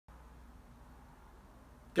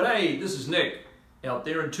G'day, this is Nick out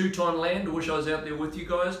there in Touton land. I wish I was out there with you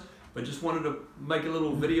guys, but just wanted to make a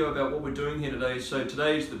little video about what we're doing here today. So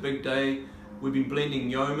today's the big day. We've been blending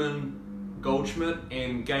Yoeman Goldschmidt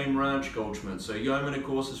and Game Ranch Goldschmidt. So Yoeman, of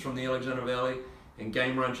course, is from the Alexander Valley and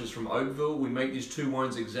Game Ranch is from Oakville. We make these two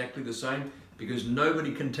wines exactly the same because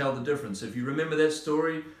nobody can tell the difference. If you remember that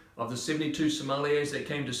story of the 72 sommeliers that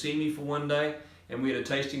came to see me for one day, and we had a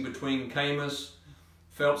tasting between Camus,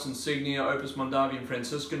 Phelps Insignia, Opus Mondavi and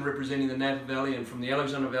Franciscan representing the Napa Valley, and from the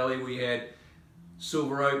Alexander Valley we had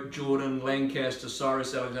Silver Oak, Jordan, Lancaster,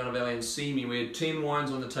 Cyrus, Alexander Valley and Simi. We had 10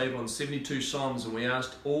 wines on the table and 72 somms, and we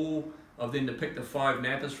asked all of them to pick the 5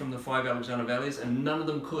 Napas from the 5 Alexander Valleys, and none of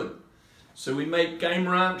them could. So we make Game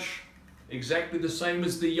Ranch exactly the same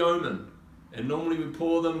as the Yoeman, and normally we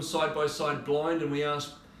pour them side by side blind, and we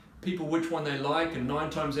ask people which one they like, and 9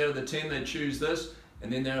 times out of the 10 they choose this,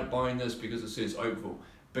 and then they're not buying this because it says Oakville.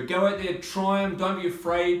 But go out there, try them, don't be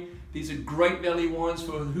afraid. These are great valley wines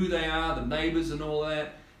for who they are, the neighbors and all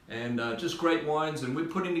that, and just great wines. And we're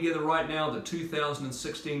putting together right now the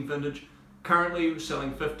 2016 vintage. Currently we're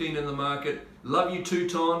selling 15 in the market. Love you,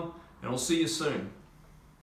 Touton, and I'll see you soon.